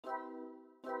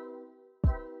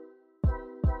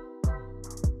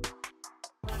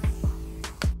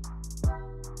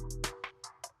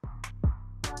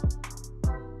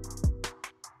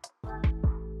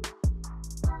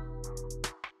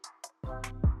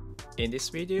In this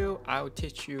video, I'll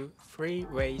teach you 3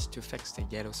 ways to fix the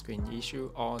yellow screen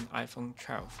issue on iPhone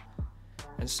 12.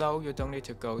 And so you don't need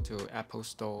to go to Apple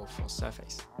Store for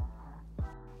Surface.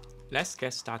 Let's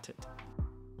get started.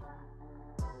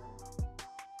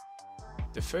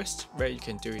 The first way you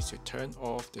can do is to turn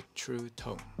off the True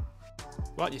Tone.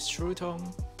 What is True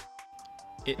Tone?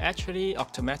 It actually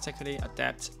automatically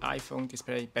adapts iPhone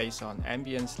display based on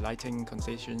ambient lighting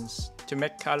conditions to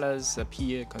make colors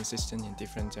appear consistent in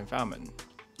different environments.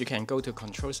 You can go to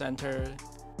Control Center,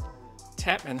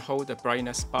 tap and hold the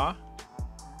brightness bar,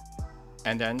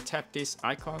 and then tap this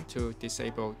icon to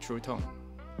disable True Tone.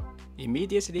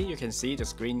 Immediately you can see the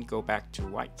screen go back to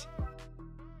white.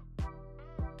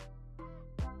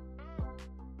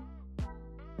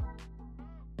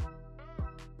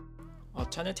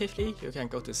 Alternatively, you can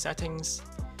go to Settings,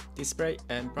 Display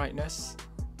and Brightness,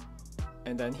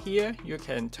 and then here you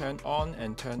can turn on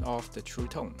and turn off the True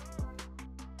Tone.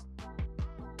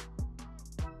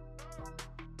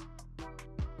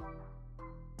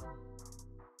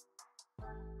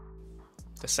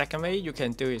 The second way you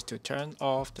can do is to turn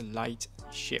off the light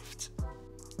shift.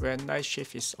 When light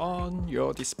shift is on,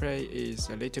 your display is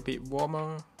a little bit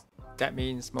warmer. That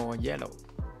means more yellow.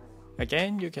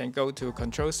 Again, you can go to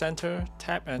Control Center,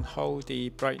 tap and hold the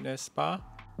brightness bar.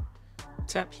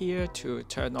 Tap here to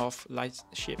turn off light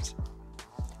shift.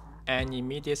 And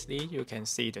immediately you can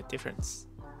see the difference.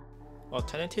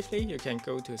 Alternatively, you can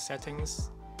go to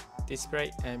Settings,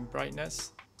 Display and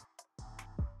Brightness,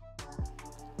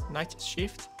 Night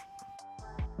Shift.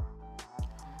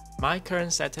 My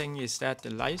current setting is that the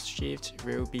light shift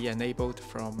will be enabled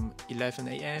from 11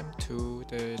 AM to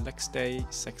the next day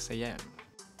 6 AM.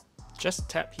 Just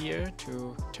tap here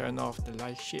to turn off the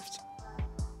light shift.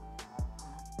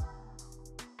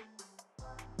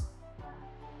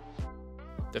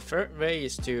 The third way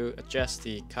is to adjust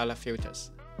the color filters.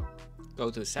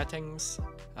 Go to Settings,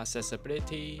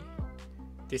 Accessibility,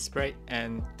 Display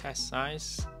and Text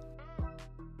Size,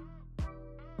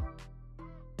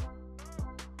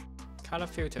 Color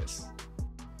Filters.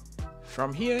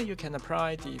 From here you can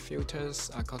apply the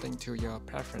filters according to your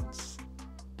preference.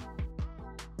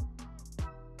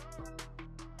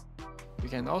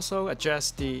 You can also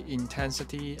adjust the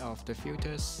intensity of the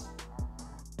filters.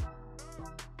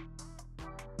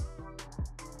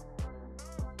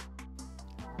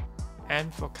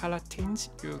 And for color tint,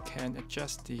 you can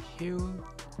adjust the hue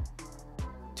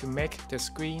to make the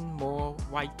screen more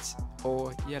white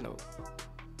or yellow.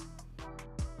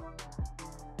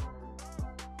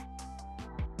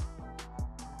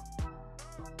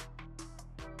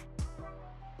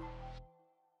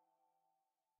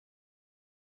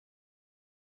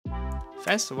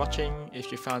 Thanks for watching.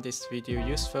 If you found this video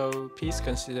useful, please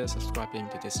consider subscribing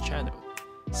to this channel.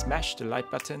 Smash the like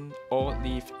button or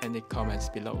leave any comments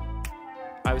below.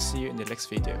 I will see you in the next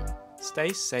video.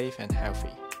 Stay safe and healthy.